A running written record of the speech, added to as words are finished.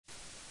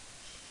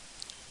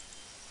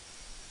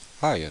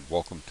Hi, and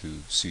welcome to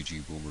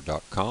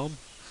cgboomer.com.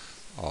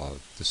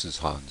 This is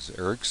Hans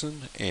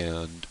Eriksson,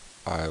 and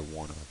I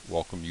want to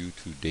welcome you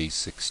to day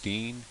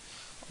 16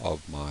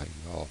 of my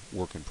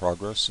work in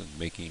progress in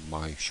making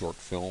my short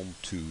film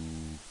to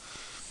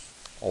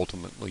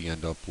ultimately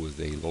end up with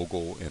a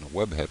logo and a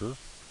web header.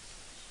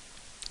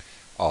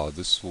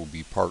 This will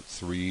be part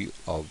 3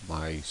 of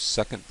my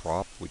second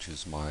prop, which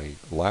is my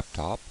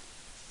laptop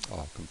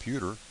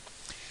computer.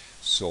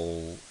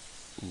 So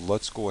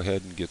let's go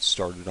ahead and get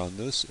started on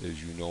this.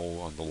 As you know,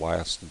 on the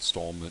last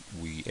installment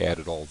we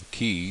added all the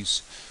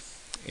keys,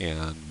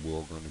 and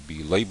we're going to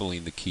be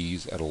labeling the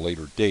keys at a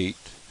later date,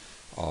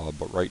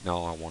 but right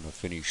now I want to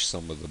finish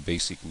some of the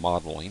basic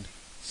modeling.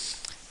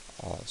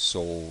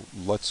 So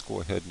let's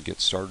go ahead and get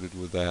started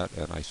with that,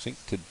 and I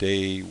think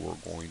today we're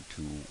going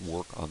to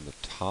work on the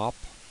top.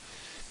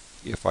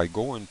 If I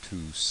go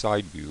into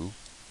side view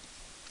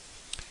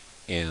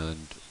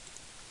and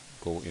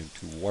go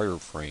into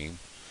wireframe,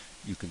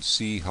 you can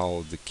see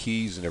how the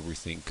keys and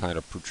everything kind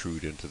of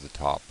protrude into the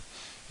top.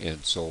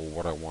 And so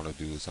what I want to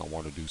do is I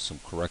want to do some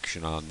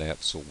correction on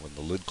that, so when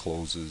the lid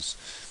closes,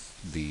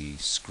 the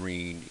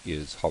screen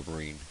is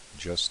hovering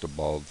just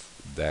above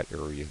that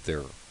area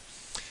there.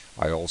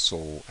 I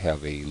also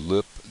have a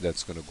lip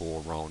that's going to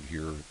go around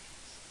here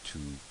to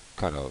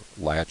kind of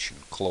latch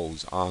and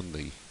close on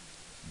the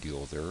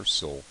deal there.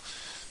 So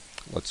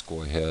let's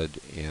go ahead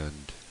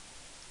and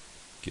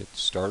get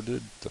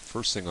started. The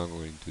first thing I'm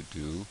going to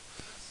do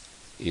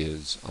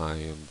is I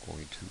am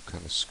going to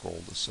kind of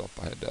scroll this up.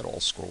 I had that all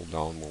scrolled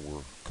down when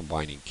we're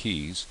combining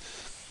keys.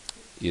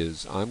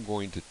 Is I'm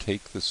going to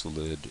take this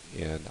lid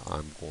and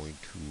I'm going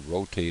to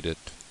rotate it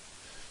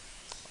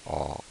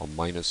a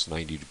minus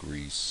 90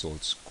 degrees, so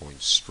it's going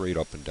straight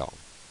up and down.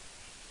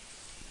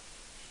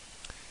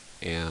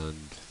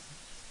 And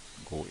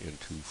go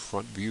into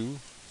front view,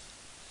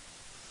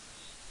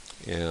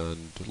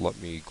 and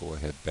let me go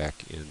ahead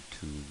back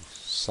into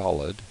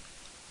solid,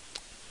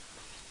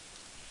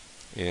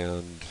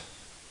 and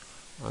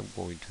I'm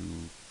going to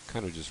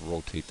kind of just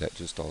rotate that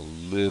just a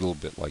little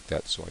bit like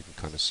that so I can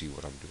kind of see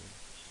what I'm doing.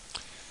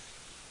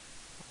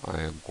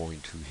 I am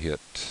going to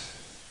hit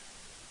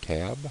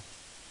tab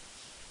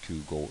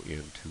to go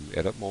into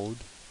edit mode,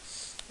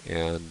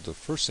 and the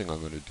first thing I'm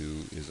going to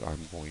do is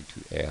I'm going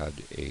to add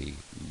a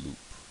loop.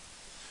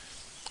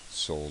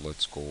 So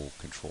let's go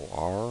Control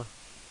R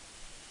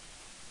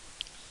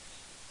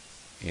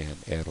and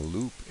add a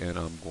loop, and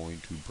I'm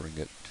going to bring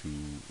it to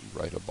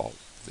right about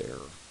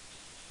there.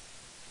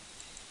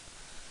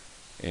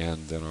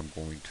 And then I'm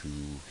going to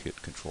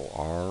hit Control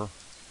R,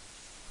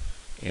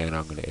 and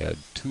I'm going to add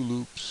 2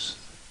 loops,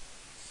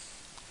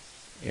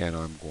 and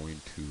I'm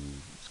going to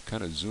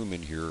kind of zoom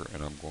in here,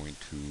 and I'm going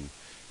to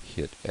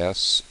hit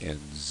S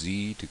and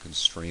Z to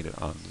constrain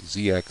it on the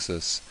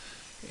Z-axis,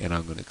 and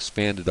I'm going to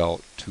expand it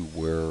out to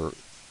where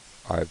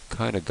I've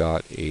kind of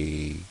got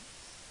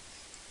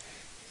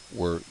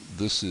where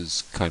this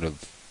is kind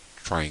of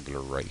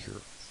triangular right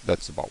here.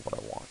 That's about what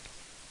I want.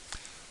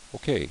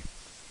 Okay.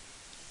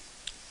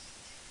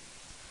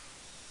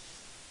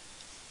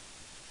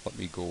 Let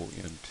me go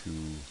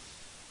into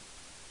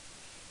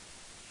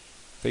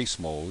face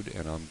mode,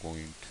 and I'm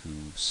going to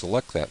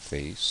select that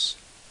face,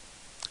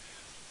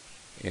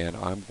 and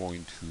I'm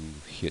going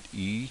to hit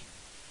E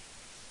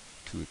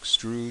to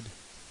extrude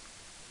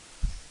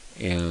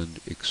and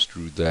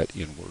extrude that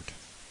inward,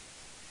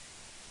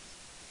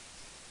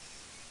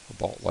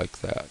 about like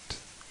that.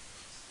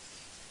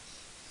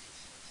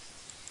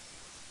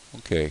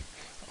 Okay,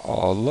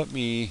 let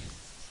me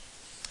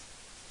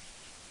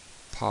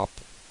pop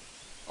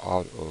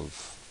out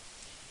of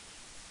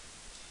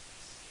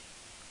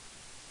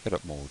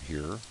edit mode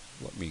here.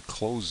 Let me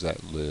close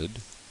that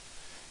lid,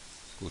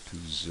 go to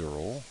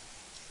 0.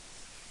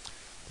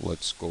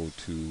 Let's go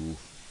to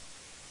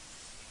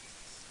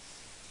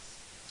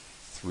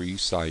 3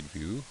 side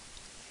view,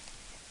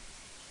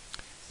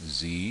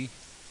 Z,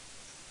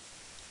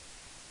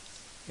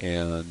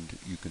 and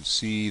you can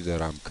see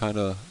that I'm kind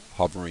of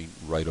hovering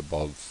right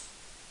above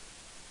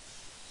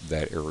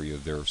that area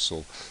there.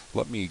 So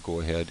let me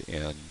go ahead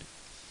and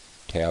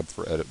tab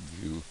for edit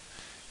view,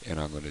 and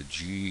I'm going to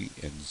G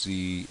and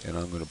Z, and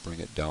I'm going to bring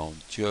it down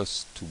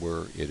just to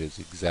where it is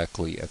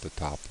exactly at the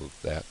top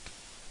of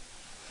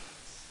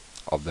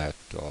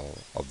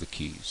the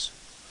keys.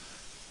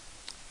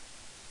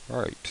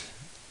 Alright,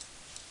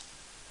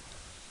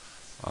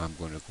 I'm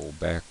going to go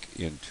back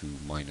into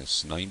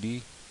minus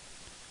 90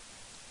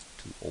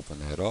 to open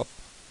that up,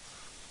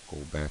 go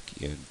back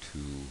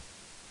into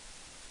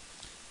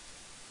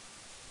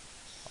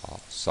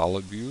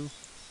solid view,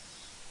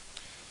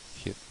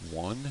 hit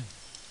 1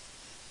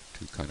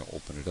 to kind of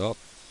open it up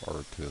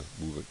or to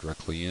move it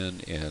directly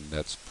in, and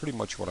that's pretty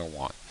much what I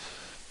want.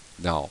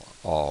 Now,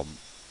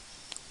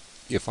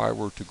 if I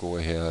were to go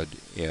ahead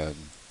and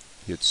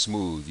hit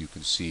smooth, you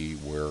can see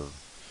where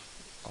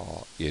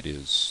it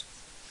is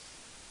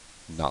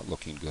not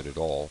looking good at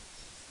all.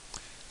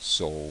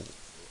 So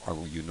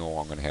you know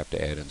I'm going to have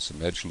to add in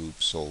some edge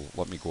loops, so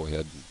let me go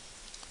ahead and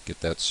get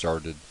that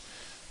started.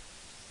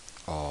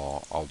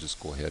 I'll just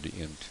go ahead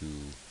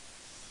into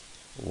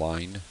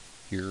line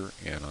here,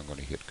 and I'm going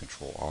to hit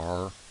Control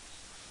R,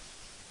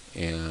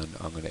 and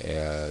I'm going to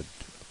add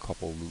a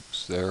couple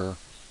loops there,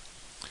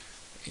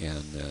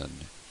 and then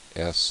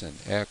S and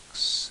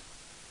X,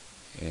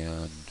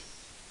 and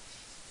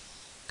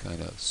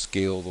kind of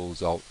scale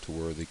those out to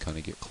where they kind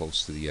of get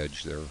close to the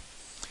edge there.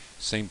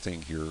 Same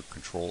thing here,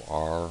 Control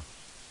R,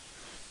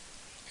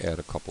 add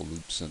a couple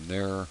loops in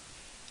there,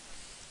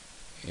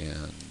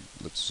 and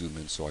let's zoom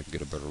in so I can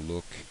get a better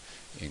look,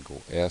 and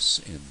go S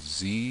and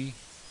Z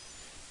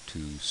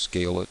to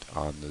scale it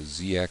on the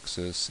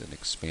Z-axis and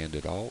expand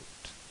it out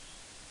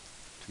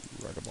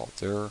to right about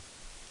there.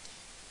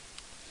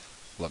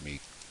 Let me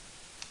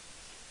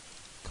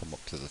come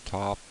up to the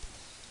top,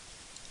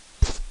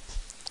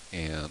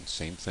 and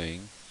same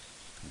thing,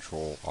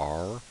 Control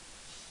R,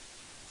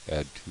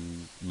 add 2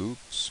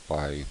 loops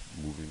by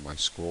moving my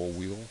scroll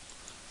wheel,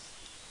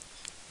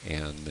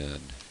 and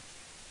then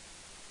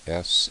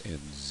S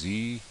and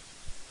Z,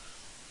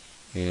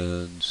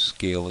 and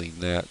scaling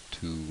that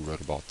to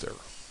right about there.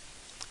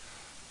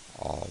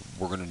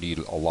 We're going to need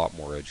a lot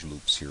more edge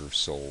loops here,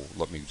 so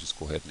let me just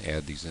go ahead and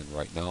add these in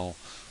right now.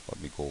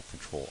 Let me go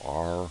Control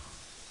R,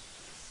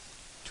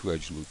 2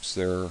 edge loops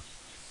there,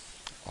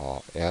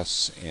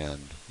 S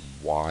and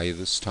Y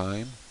this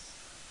time,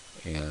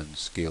 and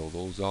scale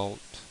those out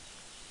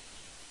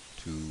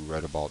to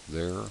right about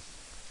there.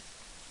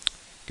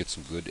 Get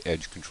some good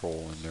edge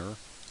control in there.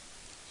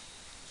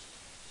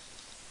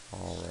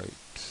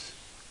 Alright,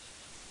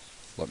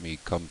 let me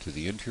come to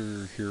the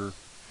interior here,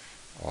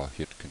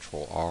 hit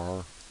Control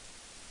R,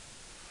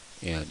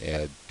 and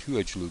add 2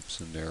 edge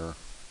loops in there,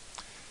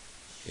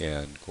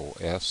 and go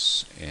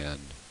S and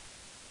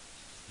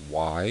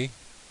Y,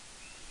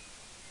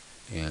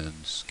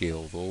 and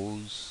scale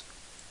those.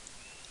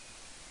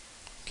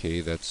 Okay,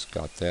 that's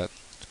got that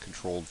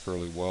controlled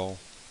fairly well.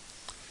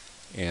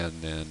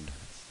 And then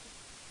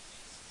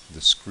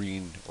the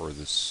screen, or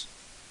this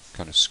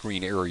kind of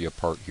screen area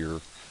part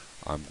here,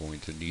 I'm going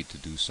to need to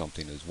do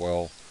something as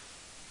well.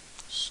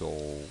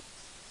 So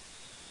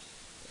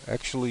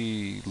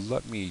actually,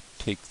 let me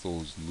take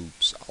those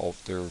loops out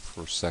there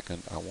for a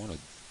second. I want to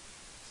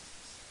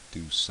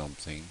do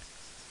something.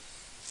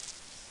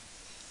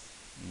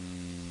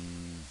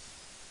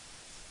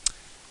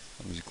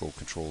 Let me just go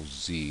Control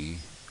Z.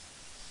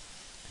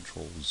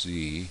 Control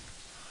Z.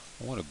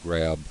 I want to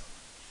grab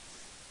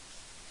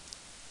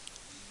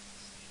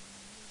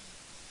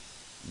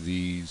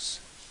these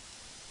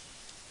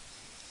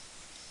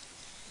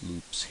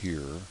loops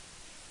here,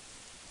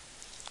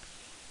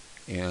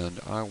 and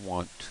I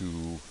want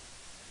to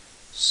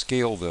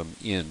scale them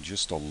in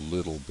just a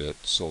little bit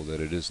so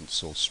that it isn't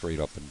so straight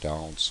up and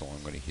down. So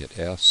I'm going to hit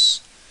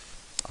S.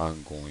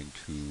 I'm going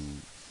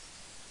to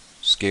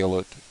scale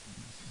it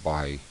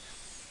by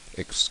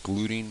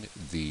excluding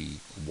the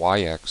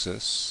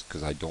Y-axis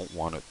because I don't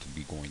want it to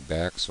be going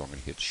back, so I'm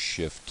going to hit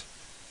Shift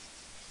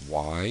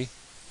Y,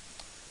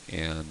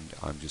 and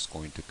I'm just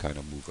going to kind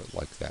of move it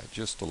like that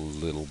just a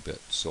little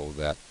bit so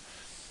that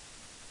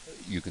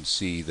you can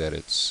see that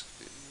it's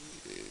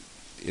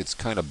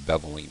kind of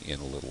beveling in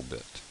a little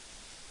bit,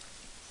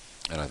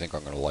 and I think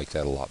I'm going to like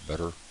that a lot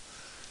better.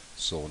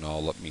 So now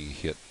let me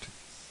hit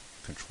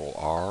Control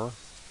R,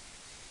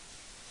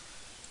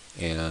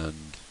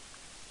 and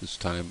this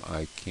time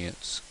I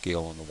can't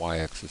scale on the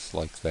Y-axis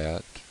like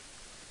that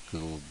because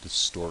it'll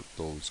distort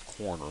those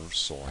corners,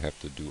 so I have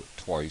to do it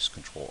twice.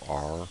 Control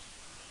R,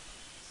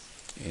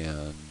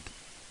 and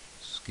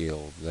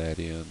scale that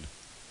in,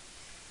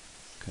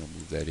 kind of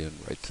move that in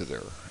right to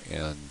there,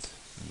 and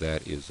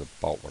that is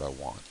about what I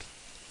want.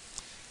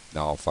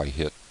 Now if I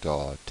hit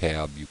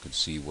Tab, you can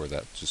see where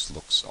that just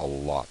looks a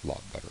lot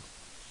better.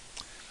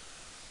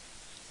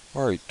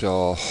 Alright,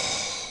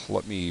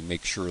 let me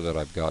make sure that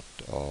I've got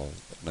a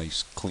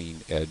nice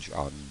clean edge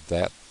on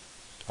that,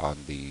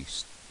 on the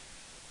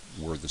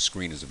where the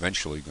screen is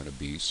eventually going to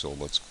be. So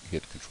let's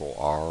hit Control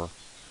R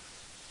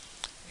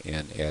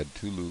and add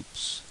 2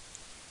 loops,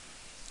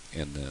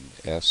 and then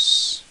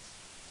S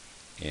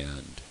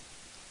and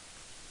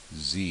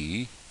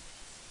Z,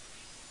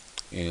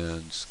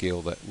 and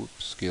scale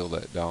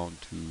that down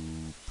to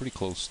pretty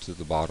close to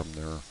the bottom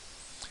there,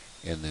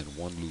 and then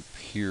 1 loop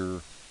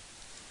here,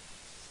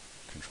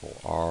 Control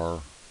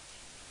R,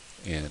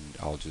 and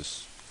I'll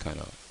just kind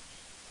of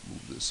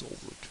move this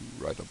over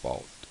to right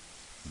about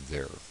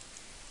there.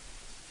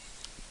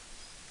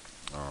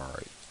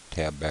 Alright,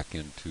 tab back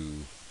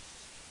into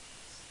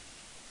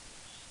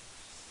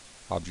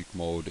object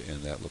mode,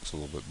 and that looks a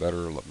little bit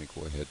better. Let me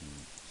go ahead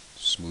and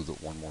smooth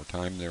it one more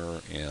time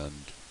there,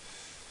 and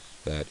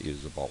that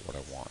is about what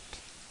I want.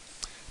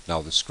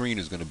 Now the screen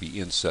is going to be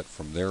inset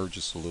from there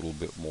just a little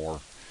bit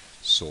more,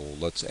 so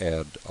let's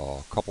add a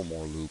couple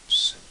more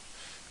loops.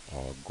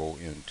 Go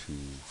into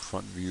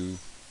front view,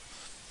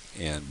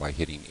 and by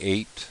hitting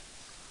 8,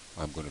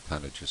 I'm going to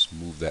kind of just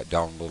move that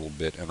down a little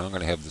bit, and I'm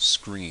going to have the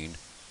screen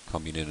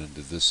coming in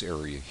into this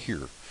area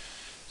here.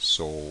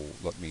 So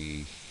let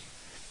me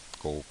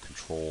go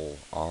Control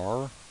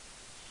R,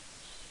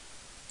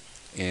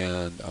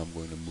 and I'm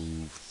going to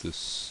move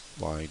this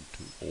line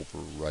to over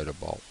right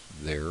about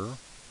there,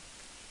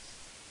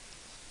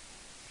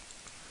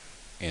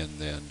 and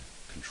then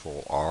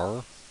Control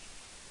R,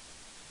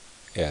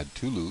 add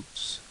 2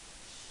 loops,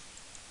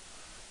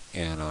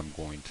 and I'm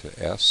going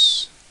to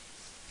S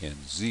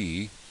and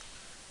Z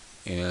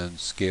and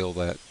scale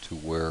that to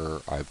where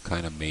I've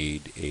kind of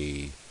made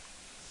a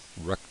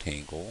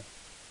rectangle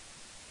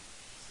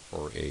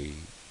or a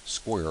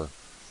square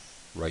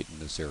right in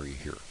this area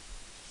here.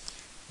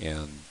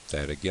 And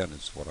that again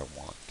is what I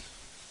want.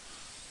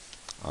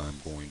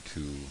 I'm going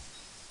to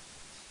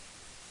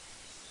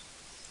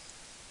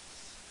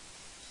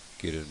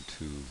get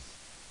into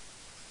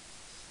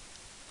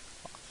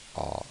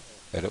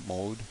edit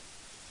mode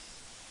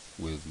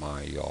with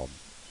my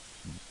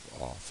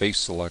face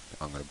select.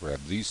 I'm going to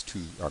grab these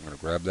two. I'm going to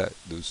grab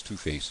those two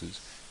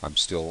faces. I'm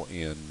still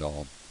in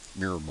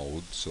mirror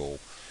mode, so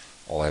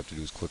all I have to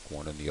do is click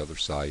one, and the other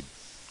side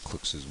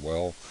clicks as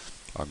well.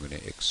 I'm going to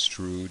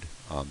extrude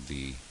on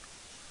the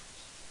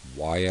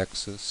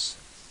y-axis.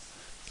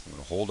 I'm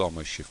going to hold down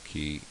my shift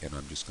key, and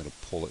I'm just going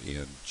to pull it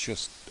in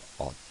just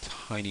a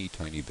tiny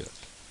bit.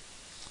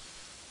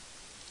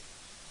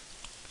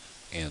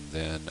 And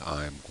then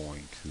I'm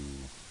going to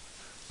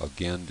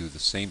again do the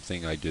same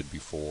thing I did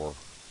before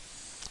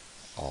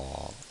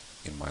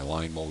in my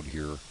line mode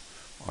here.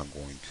 I'm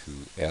going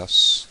to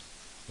S,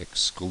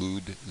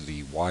 exclude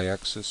the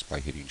y-axis by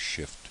hitting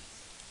shift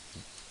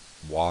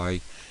Y,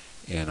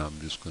 and I'm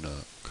just going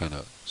to kind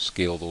of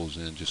scale those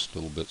in just a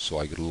little bit so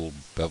I get a little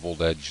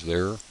beveled edge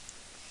there,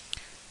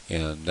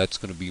 and that's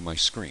going to be my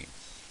screen.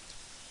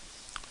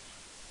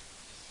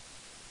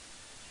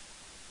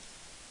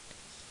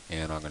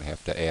 And I'm going to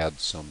have to add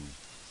some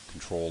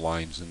control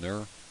lines in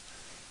there,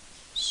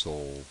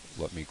 so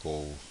let me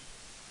go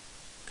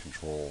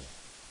Control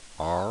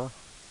R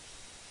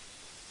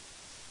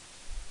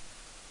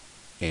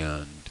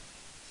and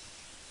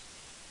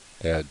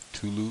add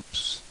 2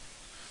 loops,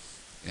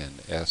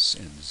 and S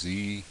and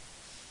Z,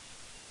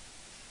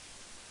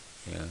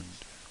 and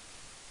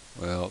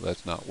well,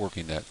 that's not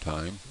working that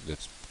time.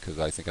 That's because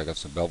I think I got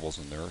some bevels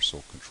in there.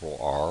 So Control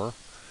R,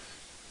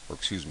 or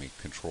excuse me,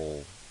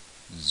 Control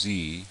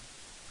Z,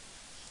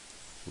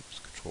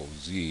 Control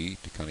Z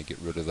to kind of get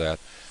rid of that.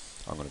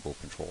 I'm going to go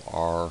Control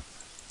R,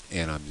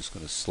 and I'm just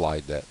going to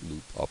slide that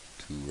loop up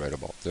to right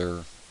about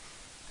there.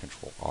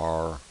 Control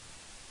R,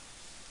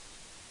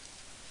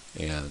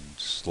 and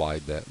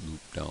slide that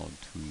loop down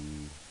to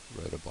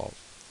right about.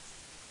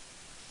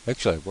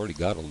 Actually, I've already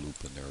got a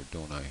loop in there,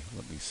 don't I?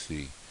 Let me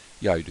see.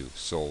 Yeah, I do.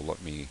 So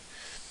let me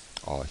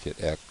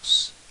hit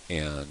X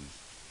and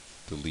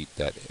delete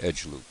that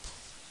edge loop.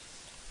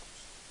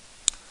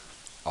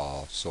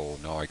 So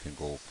now I can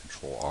go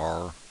Control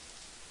R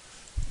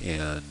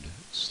and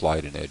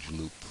slide an edge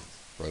loop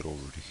right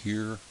over to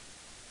here.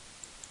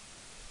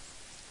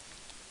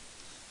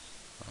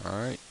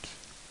 Alright,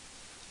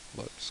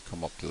 let's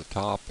come up to the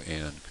top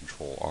and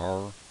Control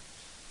R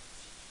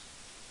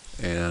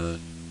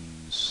and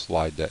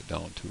slide that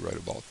down to right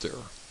about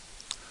there.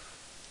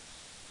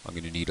 I'm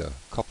going to need a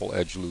couple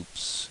edge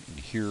loops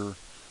in here,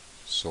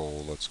 so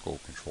let's go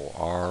Control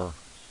R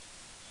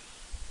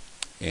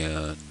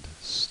and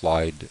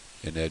slide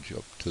an edge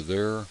up to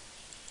there.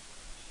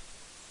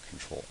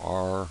 Control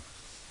R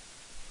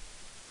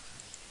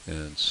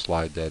and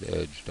slide that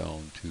edge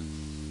down to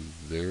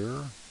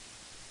there.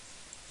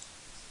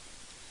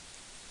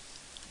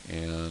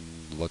 And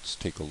let's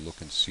take a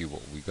look and see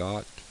what we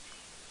got.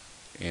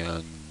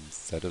 And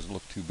that doesn't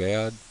look too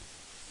bad.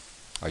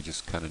 I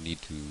just kind of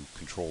need to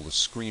control the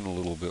screen a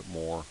little bit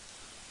more.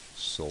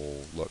 So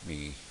let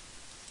me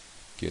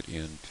get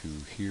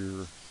into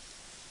here.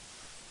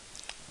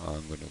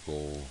 I'm going to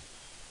go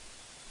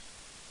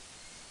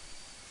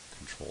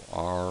Control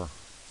R,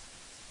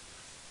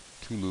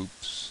 2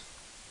 loops,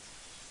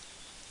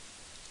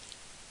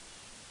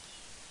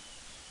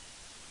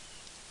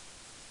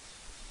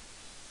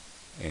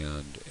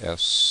 and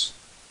S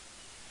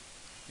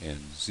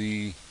and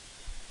Z,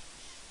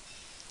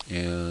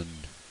 and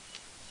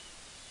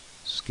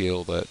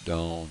scale that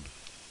down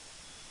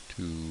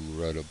to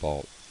right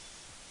about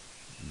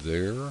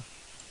there.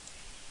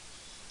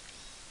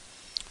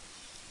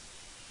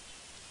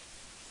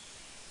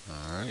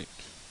 Alright,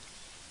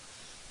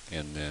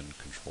 and then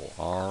Control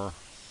R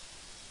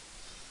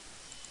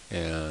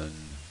and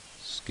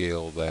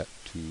scale that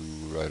to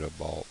right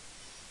about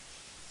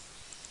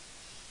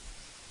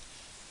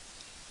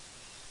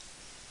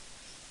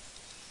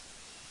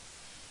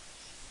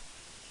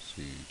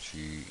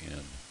G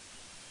and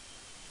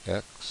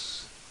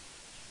X.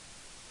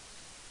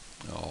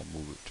 I'll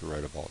move it to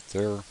right about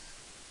there.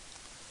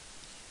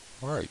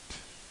 Alright,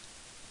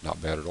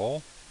 not bad at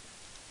all.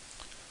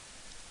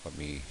 Let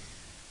me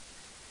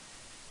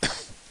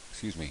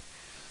excuse me.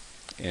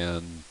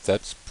 And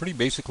that's pretty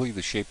basically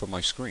the shape of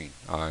my screen.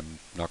 I'm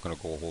not going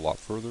to go a whole lot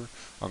further.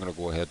 I'm going to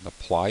go ahead and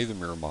apply the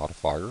mirror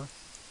modifier,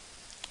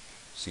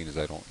 seeing as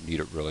I don't need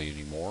it really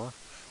anymore.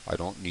 I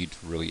don't need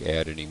to really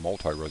add any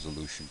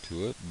multi-resolution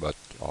to it, but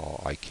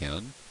I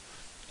can.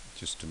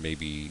 just to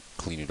maybe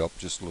clean it up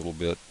just a little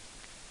bit.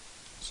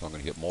 So I'm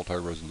going to hit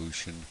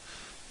multi-resolution.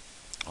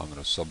 I'm going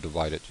to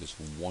subdivide it just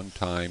one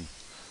time,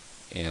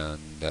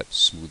 and that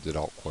smoothed it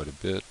out quite a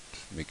bit.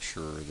 Make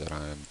sure that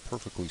I'm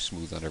perfectly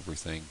smooth on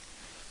everything,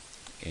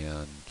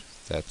 and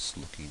that's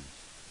looking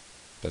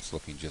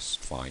just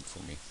fine for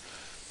me.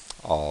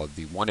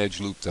 The one edge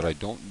loop that I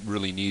don't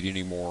really need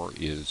anymore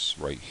is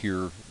right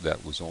here.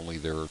 That was only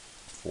there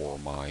for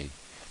my,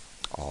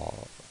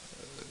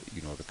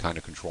 to kind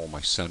of control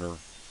my center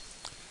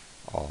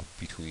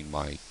between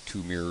my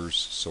two mirrors,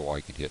 so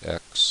I can hit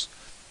X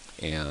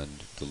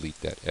and delete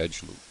that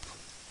edge loop.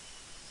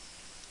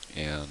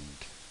 And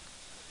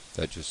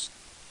that just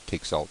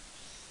takes out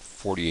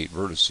 48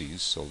 vertices,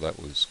 so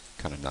that was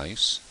kind of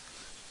nice.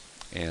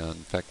 And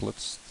in fact,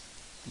 let's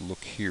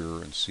look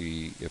here and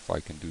see if I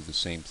can do the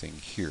same thing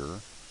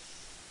here.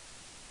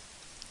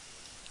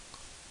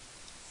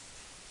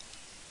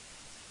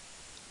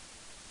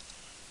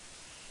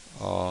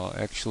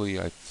 Actually,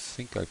 I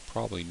think I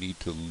probably need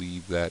to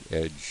leave that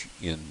edge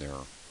in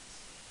there.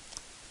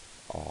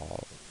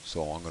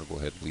 So I'm going to go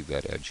ahead and leave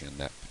that edge in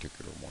that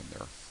particular one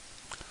there.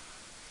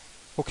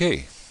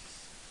 Okay,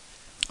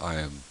 I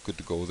am good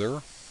to go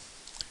there.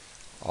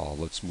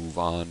 Let's move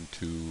on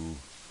to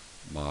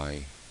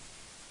my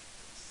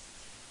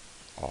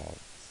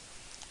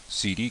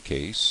CD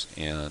case,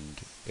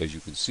 and as you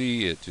can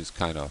see, it just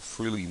kind of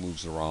freely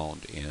moves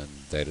around,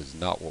 and that is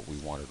not what we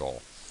want at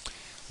all.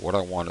 What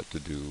I want it to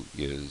do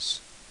is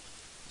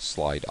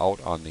slide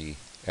out on the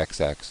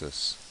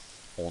x-axis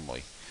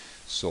only.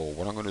 So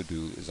what I'm going to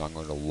do is I'm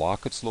going to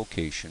lock its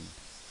location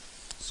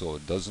so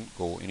it doesn't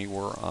go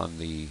anywhere on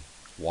the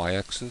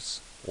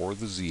y-axis or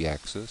the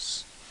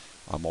z-axis.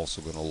 I'm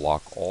also going to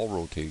lock all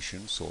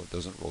rotation so it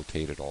doesn't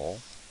rotate at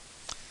all.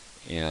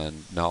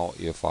 And now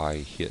if I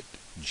hit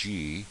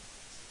G,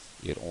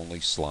 it only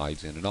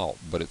slides in and out,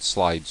 but it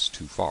slides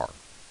too far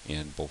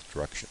in both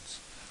directions.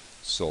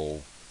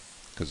 So,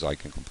 because I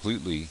can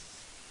completely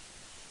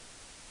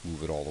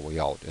move it all the way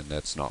out, and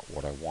that's not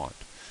what I want.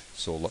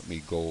 So let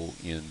me go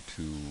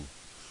into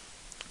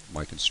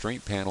my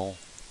constraint panel,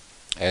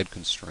 add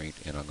constraint,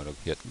 and I'm going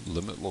to hit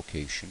limit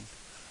location.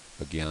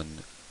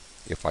 Again,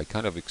 if I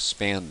kind of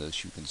expand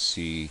this, you can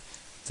see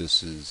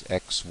this is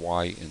X,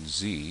 Y, and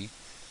Z.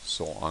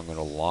 So I'm going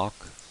to lock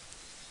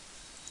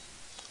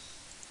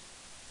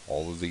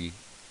all of the,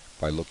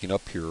 by looking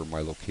up here,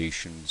 my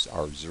locations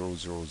are 0,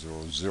 0,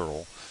 0,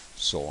 0.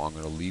 So I'm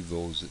going to leave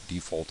those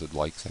defaulted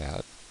like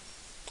that.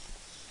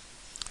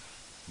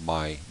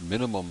 My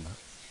minimum,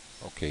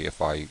 okay,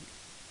 if I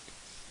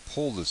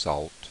pull this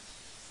out,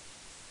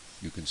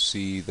 you can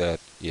see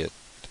that it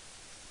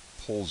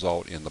pulls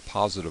out in the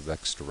positive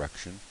X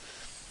direction.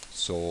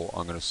 So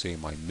I'm going to say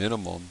my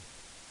minimum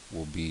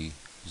will be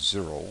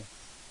 0.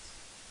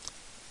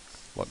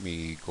 Let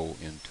me go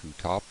into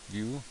top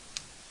view,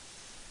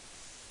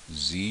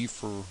 Z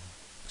for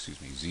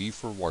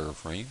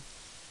wireframe.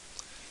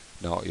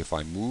 Now if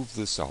I move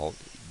this out,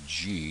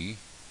 G,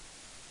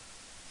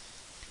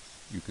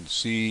 you can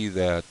see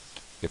that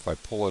if I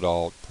pull it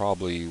out,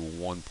 probably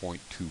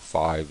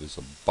 1.25 is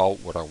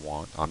about what I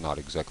want. I'm not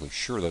exactly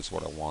sure that's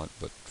what I want,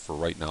 but for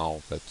right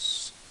now,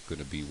 that's going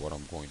to be what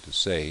I'm going to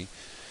say.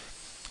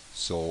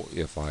 So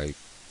if I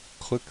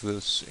click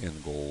this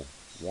and go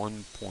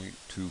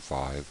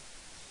 1.25,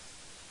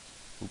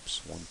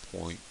 oops,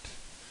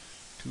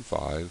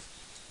 1.25,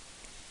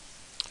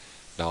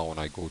 now when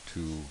I go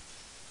to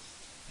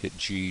hit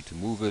G to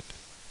move it,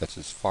 that's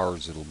as far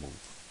as it'll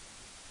move.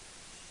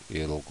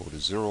 It'll go to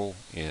 0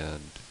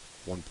 and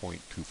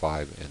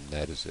 1.25, and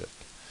that is it.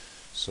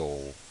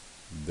 So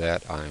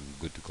that I'm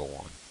good to go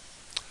on.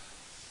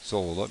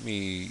 So let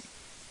me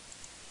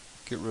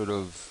get rid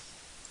of,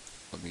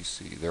 let me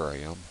see, there I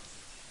am.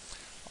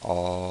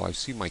 I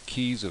see my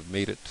keys have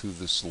made it to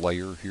this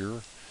layer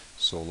here.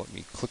 So let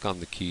me click on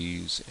the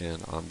keys,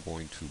 and I'm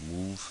going to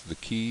move the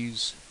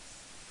keys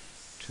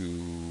to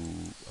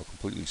a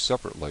completely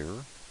separate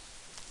layer.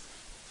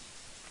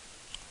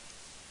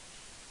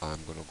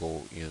 I'm going to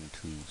go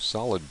into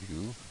solid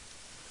view,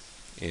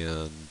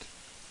 and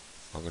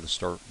I'm going to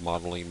start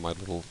modeling my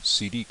little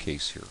CD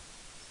case here.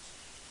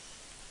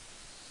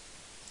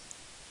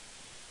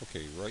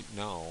 Okay, right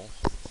now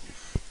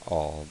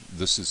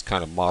this is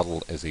kind of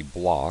modeled as a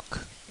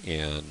block,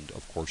 and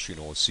of course you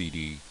know a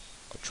CD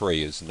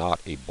tray is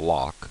not a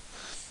block.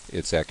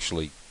 It's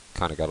actually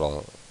kind of got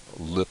a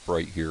lip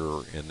right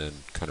here and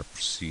then kind of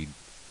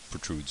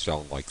protrudes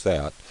down like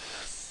that.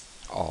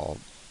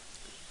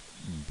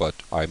 But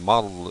I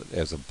modeled it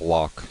as a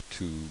block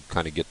to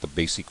kind of get the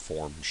basic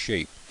form and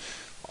shape.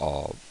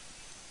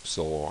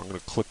 So I'm going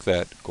to click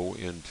that, go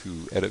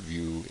into edit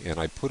view, and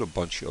I put a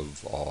bunch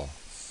of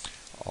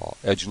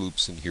edge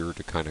loops in here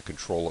to kind of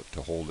control it,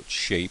 to hold its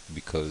shape,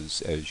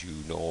 because as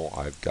you know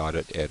I've got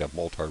it at a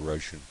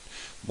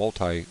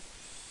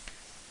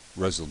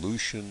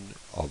multi-resolution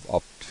of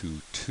up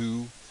to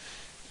 2,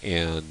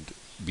 and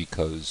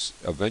because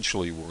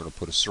eventually we're going to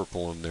put a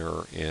circle in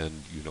there,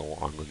 and you know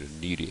I'm going to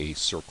need a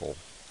circle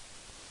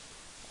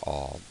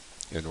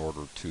in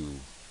order to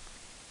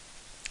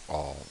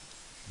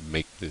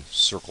make the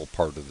circle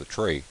part of the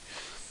tray.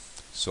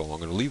 So I'm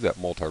going to leave that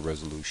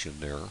multi-resolution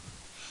there,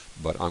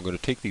 but I'm going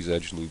to take these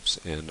edge loops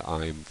and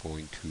I'm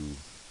going to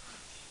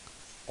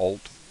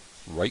Alt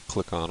right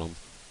click on them.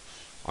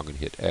 I'm going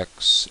to hit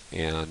X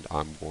and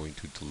I'm going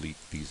to delete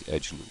these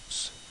edge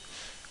loops.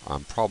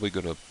 I'm going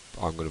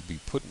to be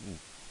putting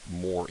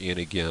more in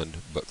again,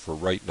 but for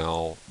right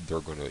now they're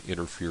going to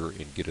interfere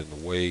and get in the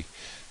way,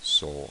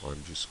 so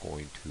I'm just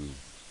going to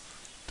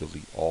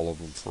delete all of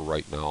them for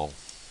right now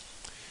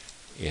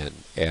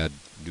and add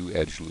new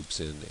edge loops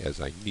in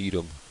as I need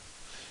them.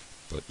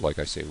 But like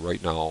I say,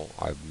 right now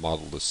I've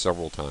modeled this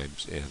several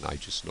times and I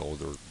just know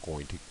they're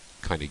going to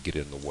kind of get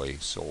in the way,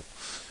 so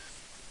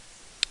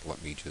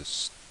let me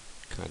just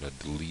kind of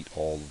delete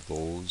all of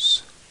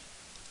those.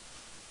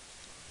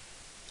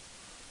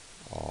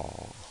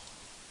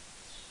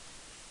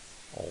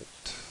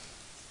 Alt,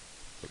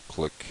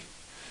 click,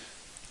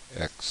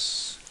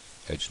 X,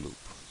 edge loop.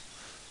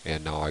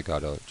 And now I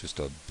got just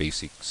a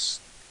basic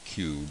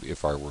cube.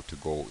 If I were to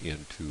go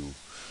into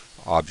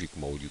object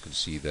mode, you can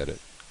see that it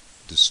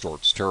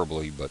distorts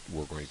terribly, but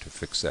we're going to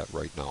fix that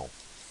right now.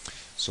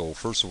 So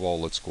first of all,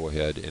 let's go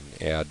ahead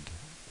and add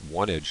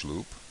one edge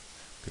loop,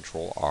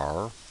 Control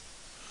R,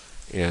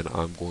 and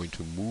I'm going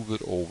to move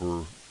it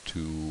over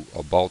to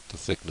about the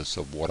thickness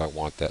of what I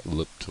want that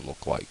lip to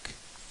look like.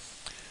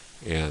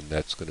 And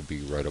that's going to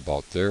be right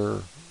about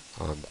there.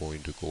 I'm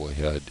going to go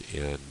ahead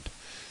and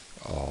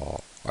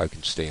I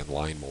can stay in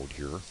line mode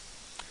here.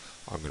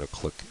 I'm going to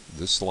click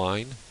this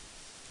line,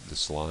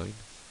 this line,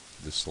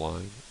 this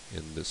line,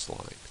 and this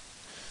line.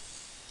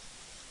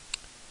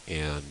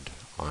 And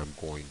I'm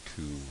going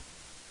to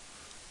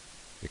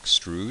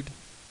extrude.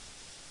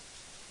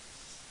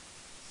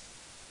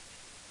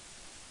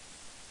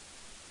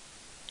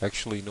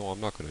 Actually, no,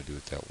 I'm not going to do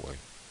it that way.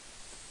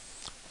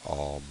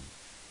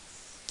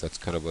 That's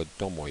kind of a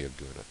dumb way of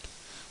doing it.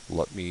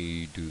 Let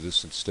me do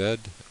this instead.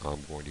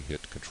 I'm going to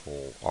hit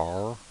Control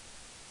R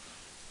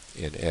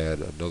and add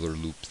another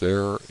loop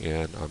there,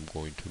 and I'm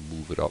going to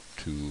move it up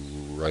to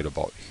right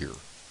about here.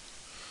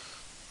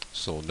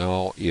 So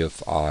now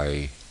if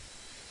I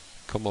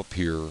come up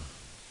here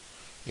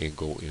and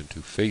go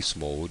into face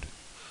mode,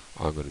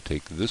 I'm going to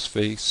take this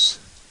face,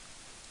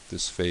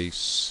 this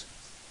face,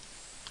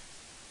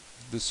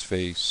 this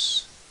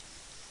face,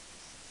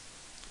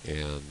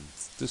 and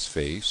this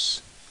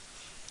face,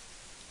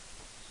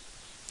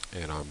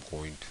 and I'm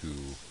going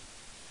to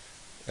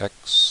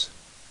X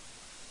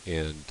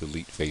and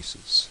delete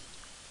faces.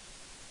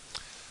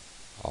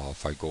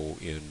 If I go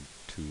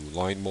into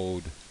line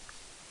mode,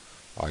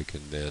 I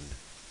can then,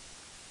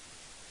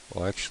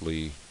 well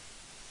actually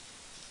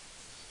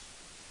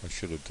I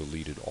should have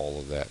deleted all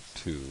of that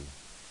too.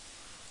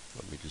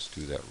 Let me just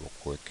do that real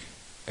quick.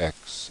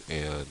 X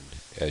and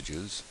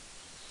edges.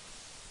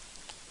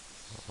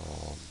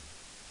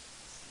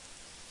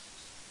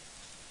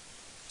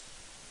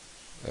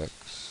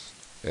 X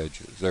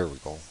edges. There we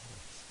go.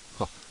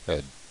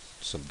 Had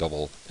some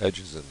double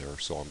edges in there,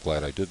 so I'm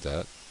glad I did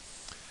that.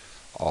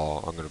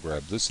 I'm going to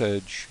grab this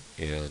edge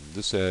and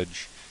this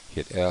edge,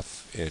 hit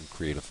F and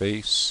create a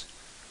face.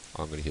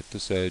 I'm going to hit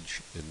this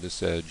edge and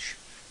this edge,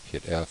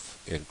 hit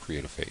F and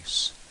create a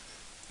face.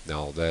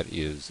 Now that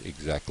is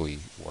exactly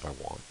what I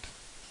want.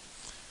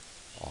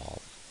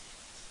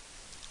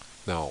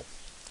 Now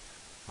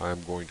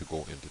I'm going to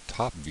go into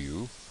top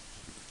view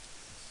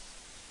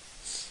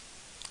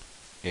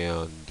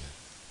and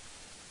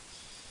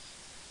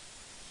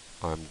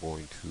I'm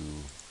going to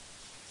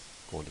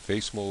go into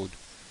face mode,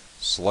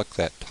 select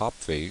that top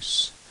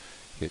face,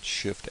 hit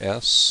Shift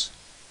S,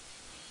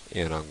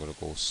 and I'm going to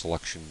go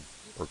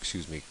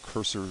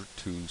cursor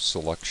to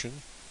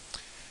selection,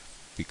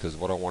 because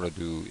what I want to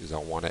do is I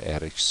want to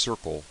add a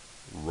circle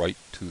right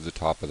to the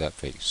top of that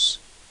face.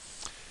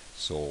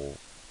 So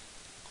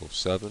go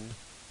 7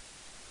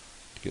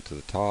 to get to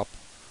the top.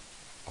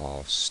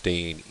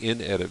 Staying in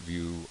edit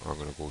view, I'm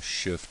going to go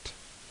Shift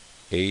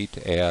A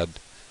to add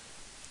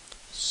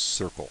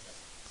circle.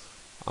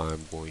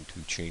 I'm going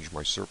to change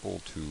my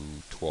circle to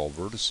 12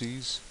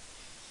 vertices.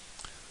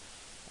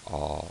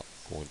 Go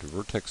into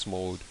vertex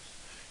mode,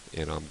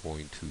 and I'm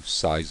going to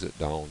size it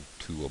down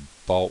to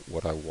about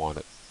what I want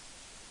it,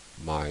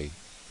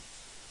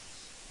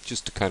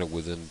 just to kind of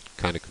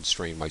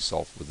constrain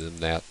myself within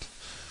that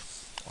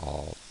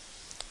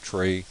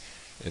tray.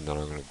 And then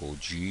I'm going to go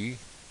G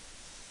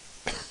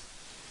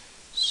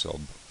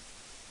sub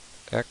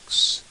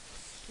X,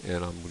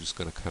 and I'm just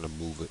going to kind of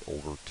move it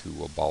over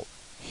to about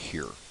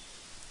here.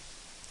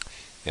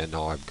 And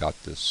now I've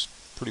got this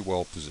pretty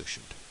well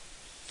positioned.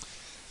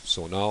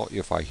 So now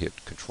if I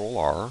hit Control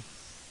R,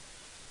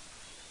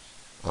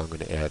 I'm going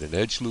to add an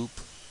edge loop,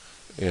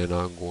 and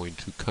I'm going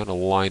to kind of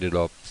line it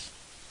up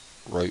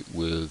right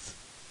with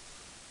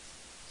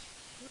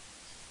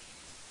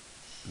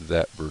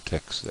that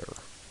vertex there.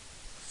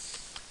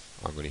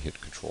 I'm going to hit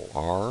Control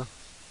R,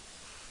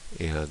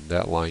 and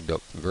that lined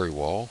up very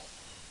well.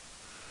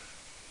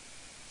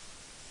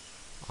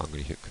 I'm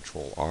going to hit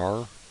Control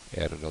R,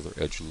 add another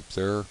edge loop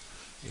there,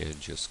 and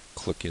just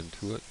click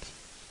into it.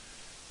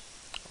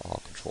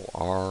 Control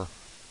R,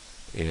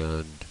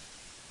 and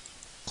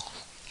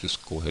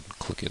just go ahead and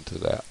click into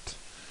that.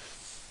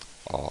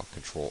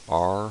 Control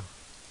R,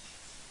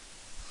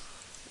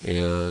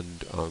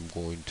 and I'm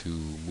going to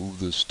move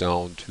this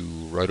down to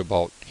right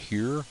about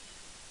here.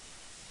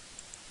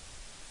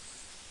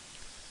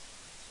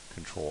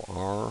 Control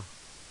R,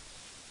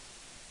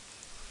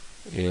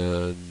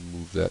 and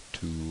move that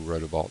to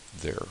right about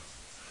there.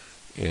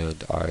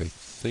 And I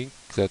think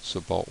that's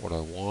about what I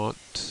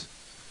want.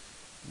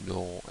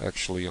 No,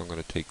 actually I'm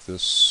going to take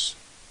this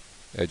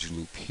edge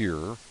loop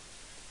here.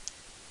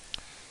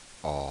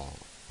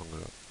 I'm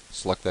going to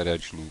select that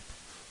edge loop.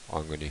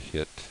 I'm going to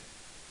hit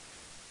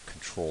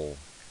Control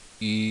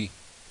E.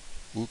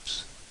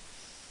 Oops.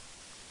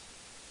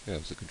 Yeah,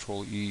 is it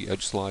Control E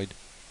edge slide?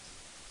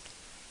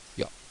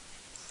 Yeah.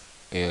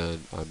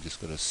 And I'm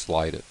just going to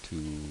slide it to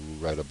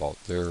right about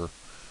there.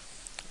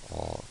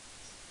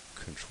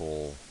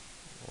 Control.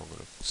 I'm going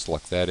to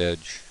select that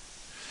edge.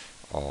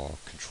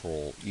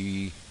 Control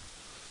E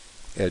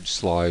edge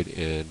slide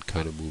and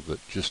kind of move it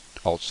just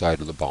outside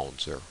of the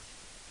bounds there.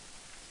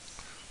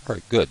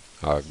 Alright, good.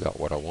 I've got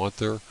what I want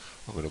there.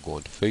 I'm going to go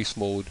into face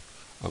mode.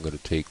 I'm going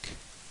to take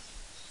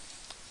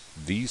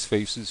these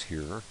faces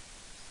here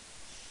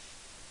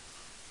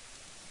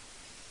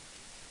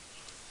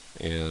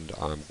and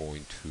I'm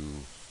going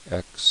to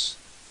X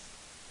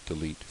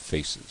delete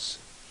faces.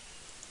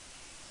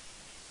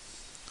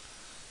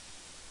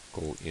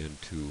 Go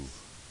into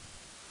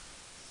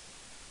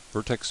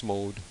vertex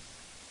mode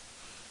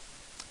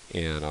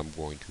and I'm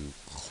going to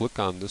click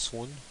on this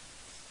one,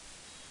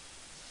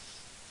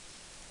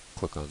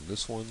 click on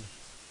this one,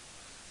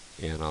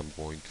 and I'm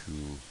going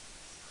to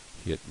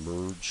hit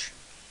merge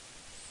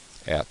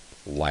at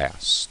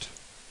last.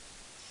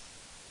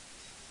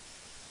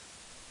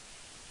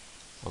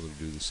 I'm going to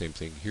do the same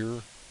thing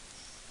here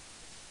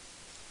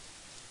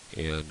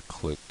and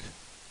click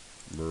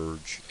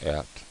merge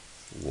at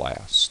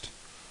last.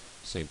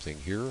 Same thing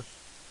here,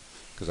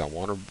 because I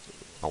want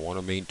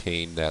to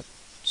maintain that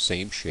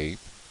same shape.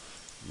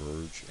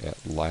 Merge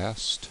at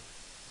last,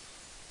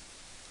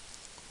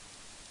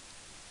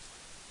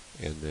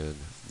 and then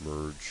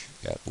merge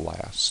at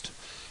last.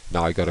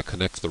 Now I got to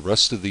connect the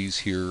rest of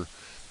these here.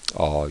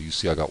 You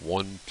see I got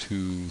 1,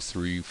 2,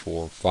 3,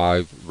 4,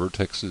 5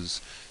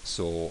 vertexes.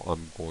 So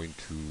I'm going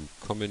to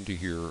come into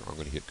here. I'm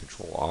going to hit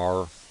Control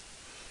R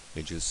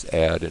and just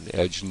add an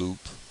edge loop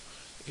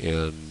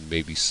and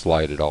maybe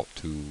slide it out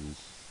to,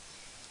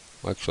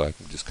 actually I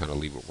can just kind of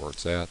leave it where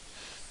it's at.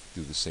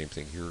 Do the same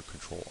thing here,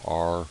 Control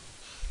R,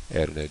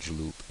 add an edge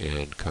loop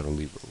and kind of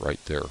leave it right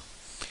there.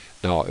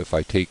 Now if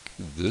I take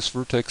this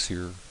vertex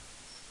here,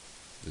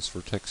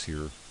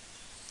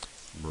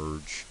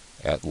 merge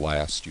at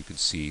last, you can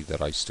see that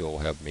I still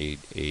have made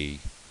a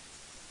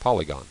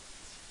polygon.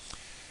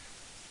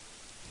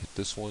 Hit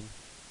this one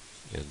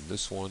and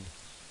this one,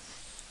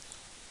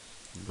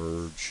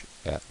 merge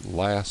at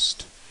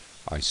last.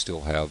 I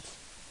still have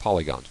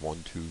polygons,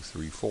 1, 2,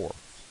 3, 4.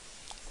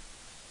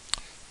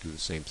 Do the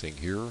same thing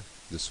here,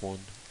 this one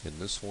and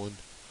this one,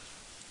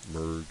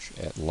 merge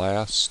at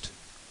last,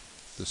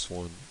 this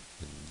one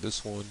and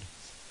this one,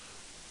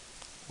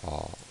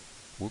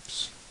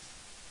 whoops,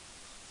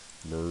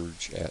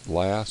 merge at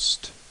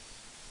last.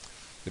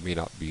 They may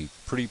not be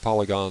pretty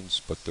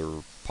polygons, but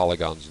they're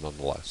polygons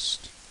nonetheless.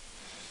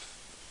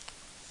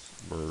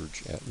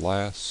 Merge at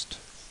last,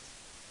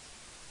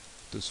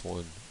 this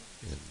one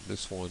and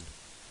this one,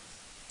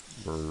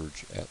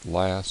 merge at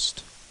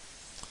last.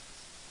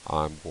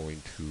 I'm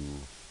going to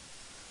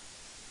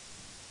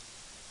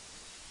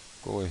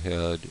go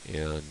ahead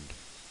and,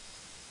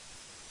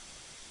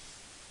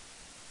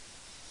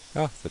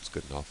 that's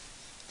good enough.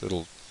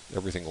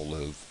 Everything will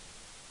live.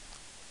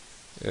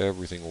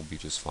 Everything will be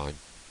just fine.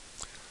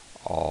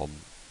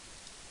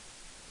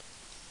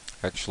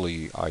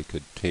 Actually, I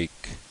could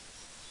take,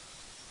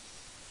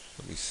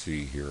 let me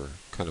see here,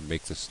 kind of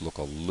make this look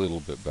a little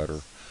bit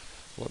better.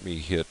 Let me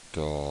hit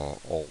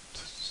Alt,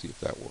 see if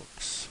that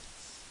works.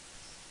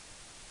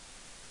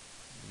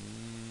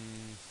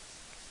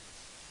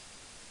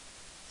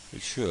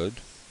 It should.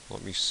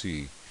 Let me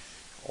see.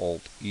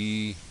 Alt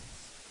E,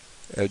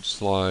 edge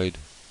slide.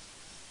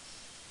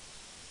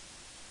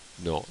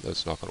 No,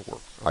 that's not going to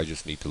work. I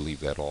just need to leave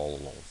that all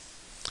alone.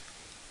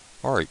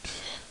 Alright.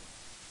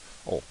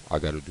 Oh, I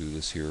got to do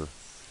this here.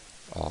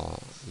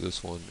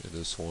 This one and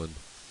this one.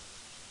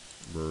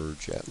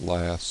 Merge at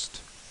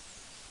last.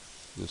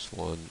 This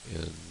one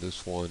and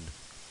this one.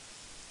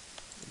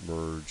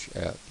 Merge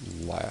at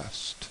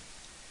last.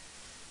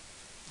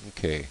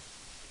 Okay.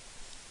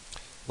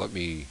 Let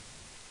me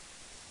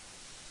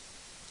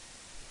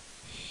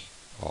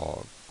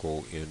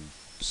go in,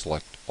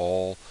 select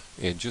all,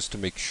 and just to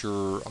make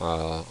sure,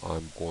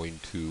 I'm going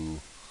to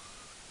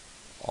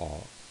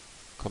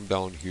come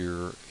down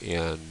here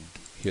and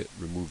hit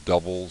remove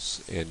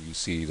doubles, and you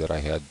see that I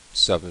had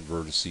 7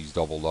 vertices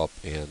doubled up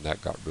and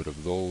that got rid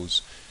of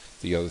those.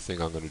 The other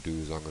thing I'm going to do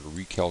is I'm going to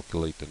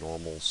recalculate the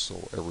normals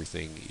so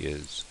everything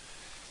is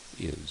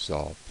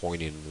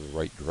pointing in the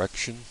right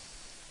direction.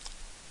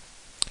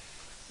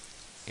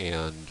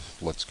 and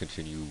let's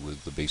continue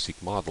with the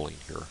basic modeling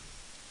here.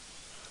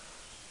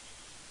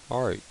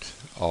 Alright,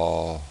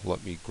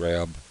 let me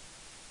grab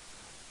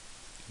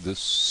this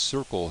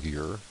circle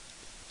here,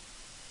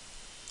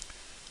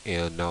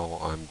 and now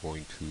I'm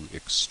going to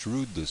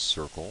extrude this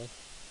circle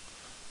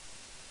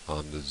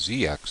on the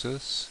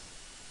z-axis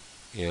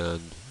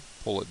and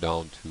pull it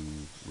down to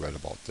right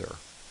about there.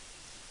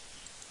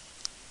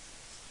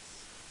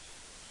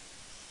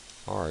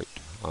 Alright,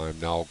 I'm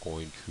now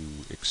going to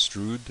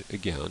extrude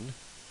again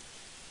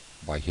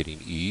by hitting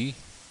E,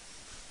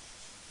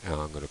 and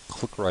I'm going to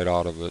click right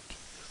out of it,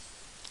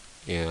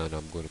 and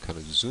I'm going to kind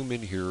of zoom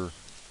in here,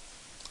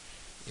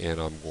 and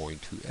I'm going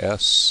to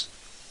S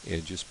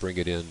and just bring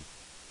it in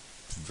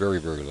very,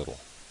 very little,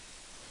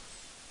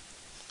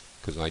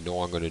 because I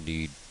know I'm going to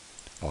need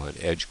an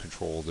edge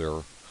control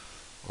there.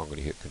 I'm going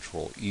to hit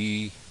Control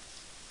E,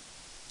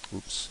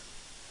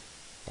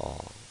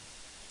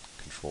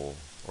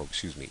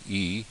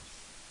 E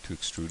to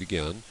extrude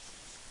again,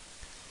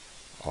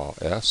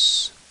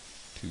 S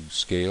to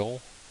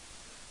scale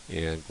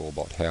and go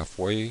about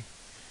halfway.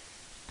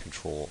 I'm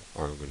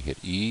going to hit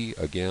E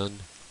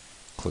again,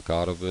 click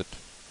out of it.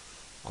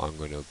 I'm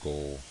going to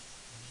go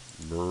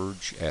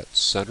merge at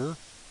center,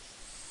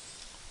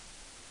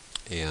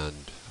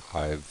 and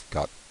I've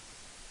got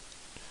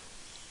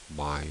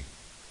my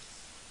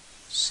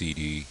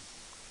CD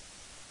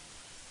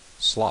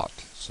slot,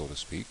 so to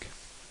speak.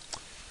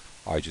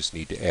 I just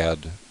need to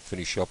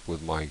finish up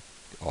with my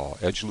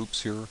edge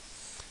loops here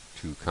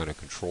to kind of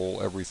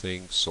control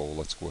everything. So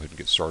let's go ahead and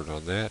get started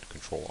on that.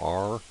 Control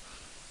R,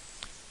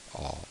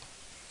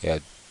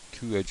 add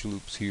 2 edge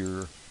loops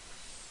here,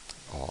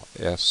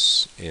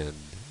 S and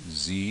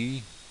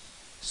Z,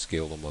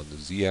 scale them on the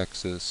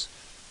Z-axis,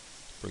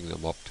 bring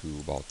them up to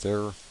about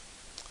there.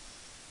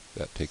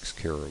 That takes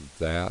care of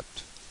that.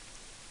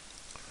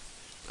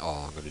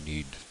 I'm going to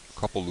need a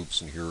couple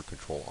loops in here.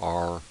 Control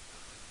R.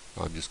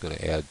 I'm just going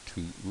to add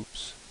 2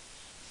 loops.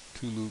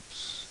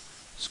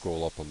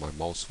 Scroll up on my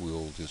mouse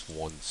wheel, just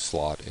 1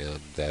 slot,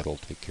 and that'll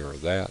take care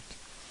of that.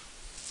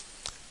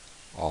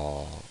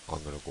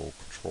 I'm going to go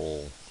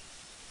Control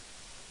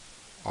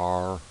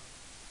R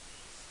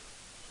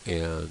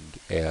and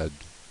add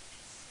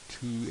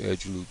 2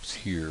 edge loops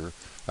here.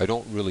 I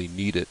don't really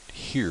need it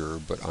here,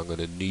 but I'm going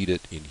to need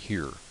it in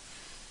here.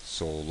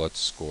 So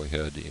let's go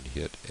ahead and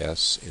hit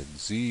S and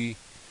Z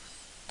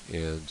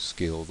and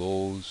scale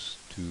those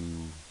to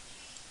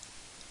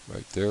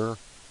right there.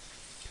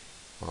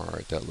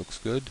 Alright, that looks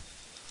good.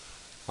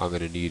 I'm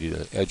going to need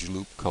an edge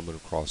loop coming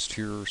across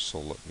here, so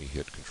let me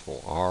hit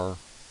Control R.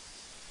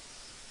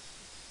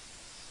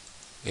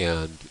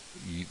 And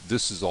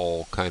this is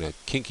all kind of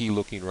kinky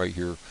looking right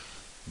here,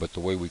 but the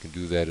way we can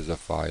do that is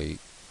if I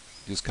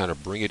just kind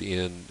of bring it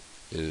in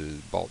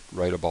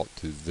right about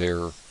to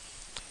there,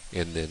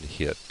 and then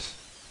hit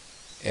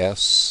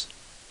S,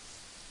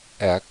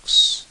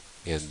 X,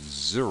 and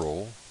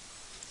 0,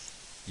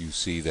 you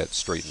see that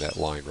straighten that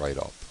line right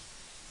up.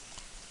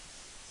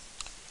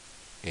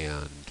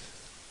 And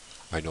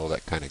I know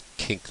that kind of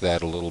kinked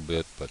that a little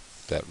bit, but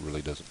that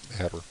really doesn't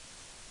matter.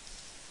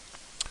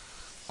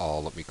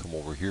 Let me come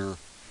over here.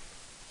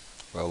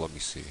 Well, let me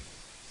see.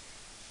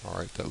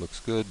 Alright, that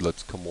looks good.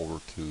 Let's come over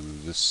to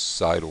this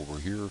side over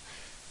here.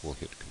 We'll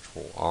hit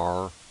Control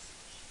R,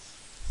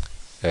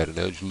 add an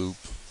edge loop,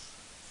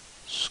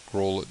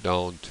 scroll it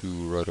down to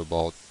right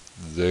about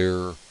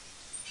there,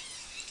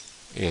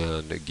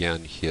 and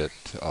again hit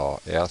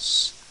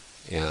S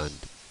and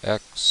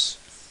X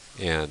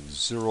and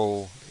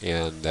 0,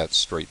 and that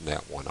straightened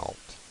that one out.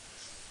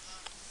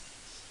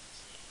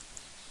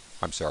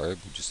 I'm sorry,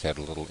 we just had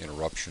a little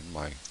interruption.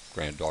 My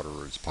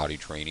granddaughter is potty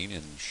training,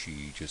 and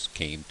she just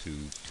came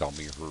to tell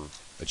me her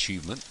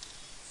achievement.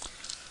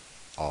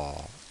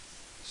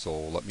 So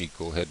let me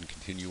go ahead and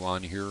continue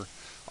on here.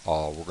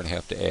 We're going to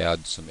have to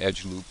add some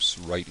edge loops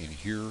right in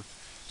here.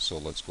 So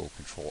let's go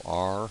Control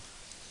R,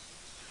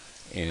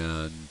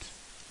 and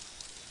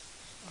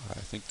I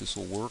think this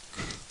will work,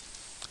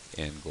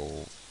 and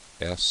go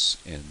S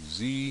and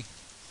Z,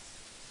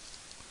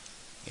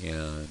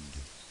 and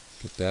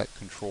get that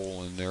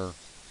control in there.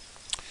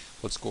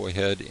 Let's go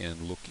ahead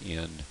and look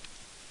in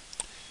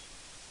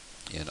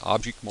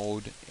object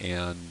mode,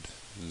 and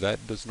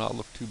that does not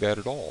look too bad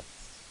at all.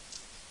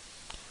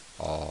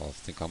 I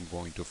think I'm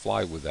going to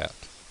fly with that.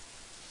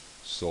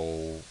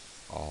 So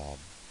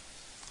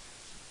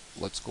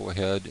let's go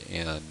ahead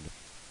and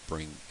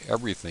bring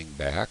everything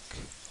back.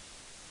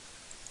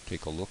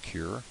 Take a look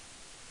here,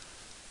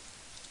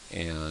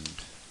 and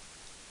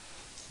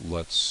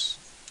let's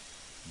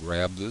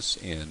grab this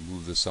and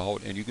move this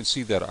out, and you can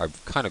see that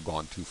I've kind of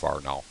gone too far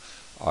now.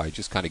 I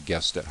just kind of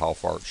guessed at how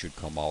far it should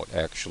come out.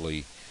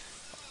 Actually,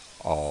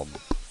 hold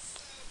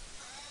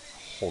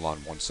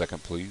on 1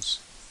 second, please.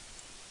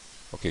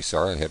 Okay,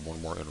 sorry, I had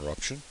one more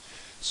interruption.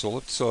 So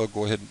let's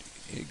go ahead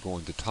and go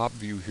into top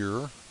view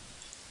here,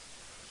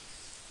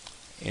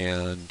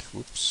 and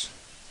whoops,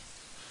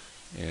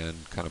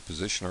 and kind of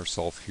position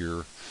ourselves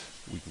here.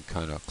 We can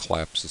kind of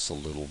collapse this a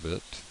little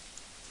bit.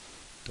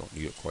 Don't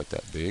need it quite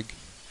that big.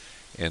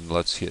 and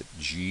let's hit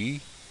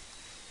G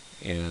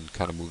and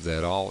kind of move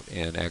that out,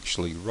 and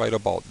actually right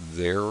about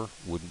there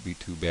wouldn't be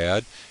too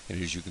bad. And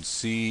as you can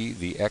see,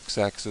 the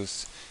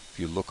x-axis, if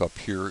you look up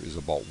here, is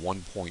about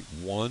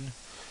 1.1.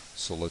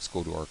 So let's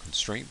go to our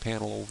constraint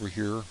panel over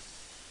here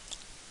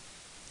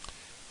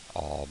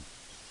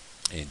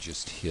and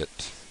just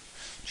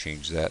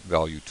change that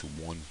value to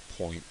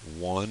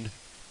 1.1.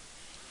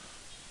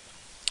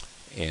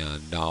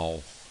 And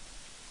now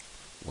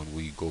when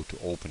we go to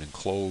open and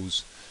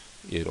close,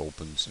 it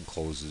opens and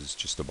closes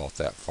just about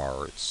that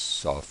far.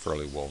 It's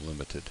fairly well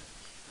limited.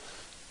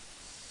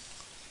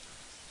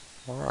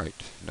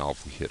 Alright, now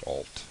if we hit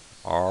Alt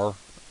R,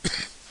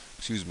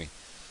 excuse me,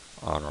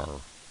 on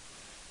our,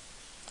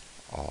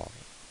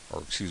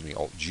 or excuse me,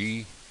 Alt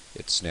G,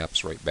 it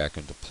snaps right back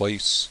into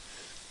place.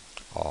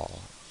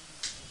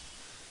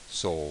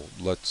 So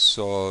let's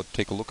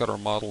take a look at our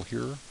model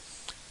here.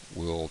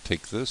 We'll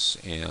take this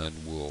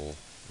and we'll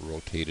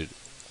rotate it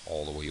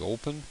all the way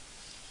open.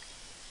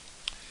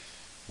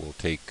 We'll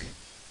take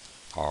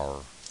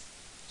our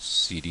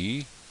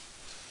CD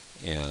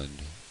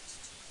and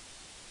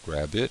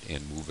grab it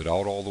and move it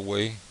out all the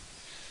way,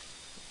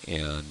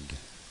 and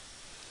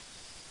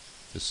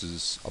this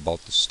is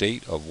about the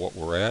state of what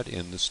we're at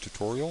in this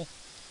tutorial.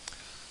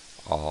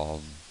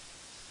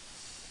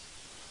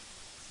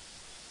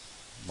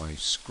 My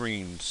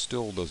screen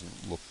still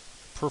doesn't look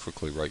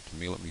perfectly right to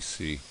me. Let me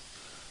see.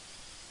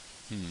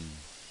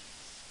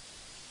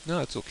 No,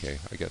 it's okay,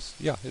 I guess.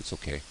 Yeah, it's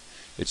okay.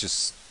 It's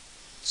just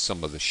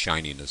some of the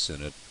shininess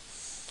in it.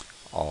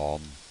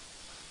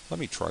 Let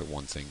me try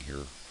one thing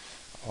here.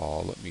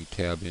 Let me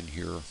tab in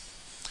here.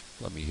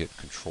 Let me hit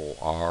Control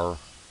R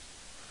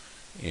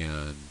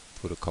and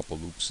put a couple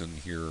loops in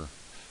here,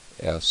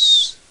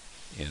 S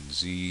and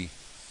Z,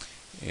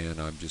 and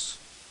I'm just,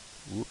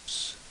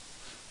 whoops,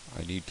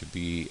 I need to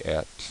be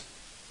at,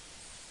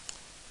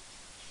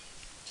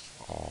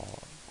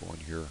 going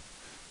here,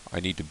 I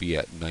need to be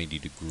at 90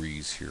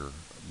 degrees here,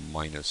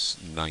 minus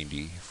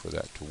 90 for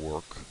that to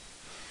work.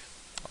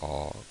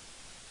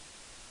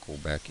 Go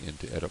back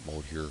into edit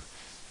mode here,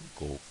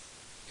 go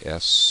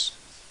S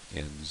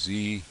and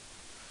Z,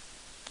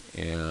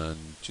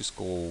 and just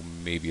go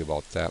maybe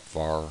about that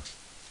far.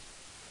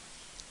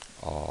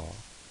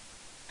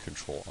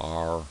 Control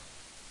R,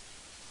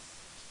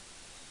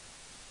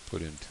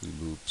 put in two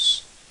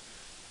loops,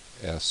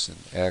 S and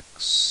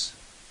X,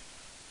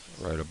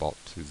 right about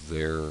to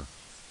there,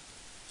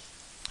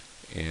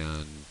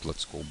 and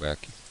let's go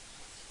back.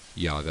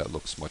 Yeah, that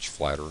looks much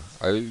flatter.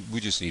 We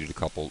just needed a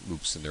couple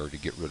loops in there to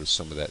get rid of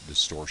some of that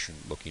distortion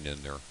looking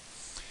in there.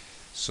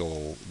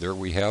 So there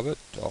we have it.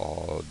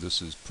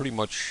 This is pretty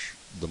much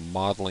the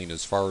modeling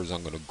as far as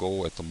I'm going to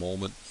go at the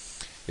moment.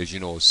 As you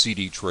know, a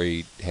CD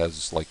tray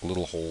has like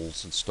little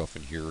holes and stuff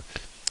in here.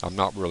 I'm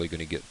not really going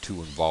to get too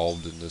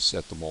involved in this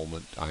at the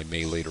moment. I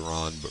may later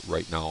on, but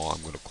right now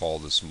I'm going to call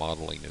this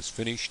modeling as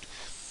finished.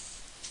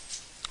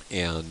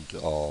 And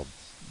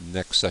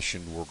next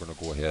session we're going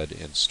to go ahead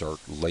and start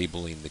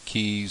labeling the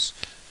keys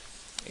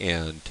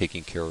and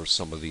taking care of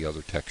some of the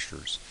other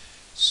textures.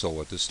 So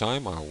at this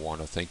time I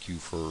want to thank you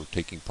for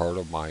taking part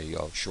of my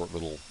short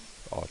little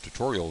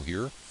tutorial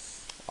here,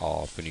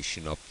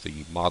 finishing up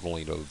the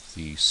modeling of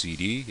the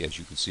CD. As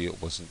you can see,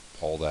 it wasn't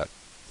all that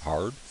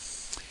hard.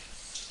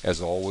 As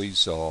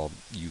always,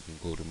 you can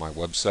go to my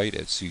website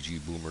at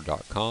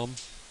cgboomer.com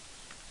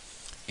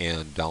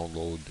and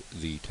download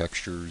the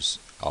textures,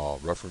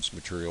 reference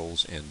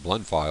materials, and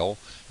blend file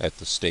at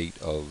the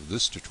state of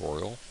this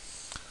tutorial.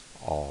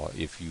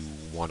 If you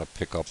want to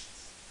pick up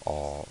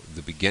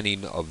the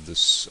beginning of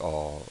this,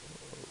 where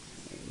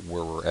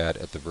we're at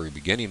the very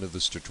beginning of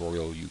this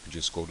tutorial, you can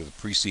just go to the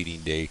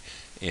preceding day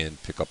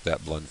and pick up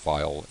that blend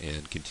file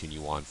and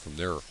continue on from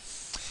there.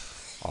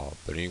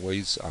 But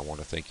anyways, I want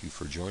to thank you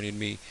for joining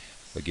me.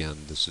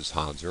 Again, this is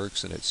Hans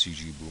Eriksson at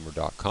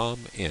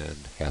cgboomer.com,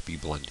 and happy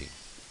blending.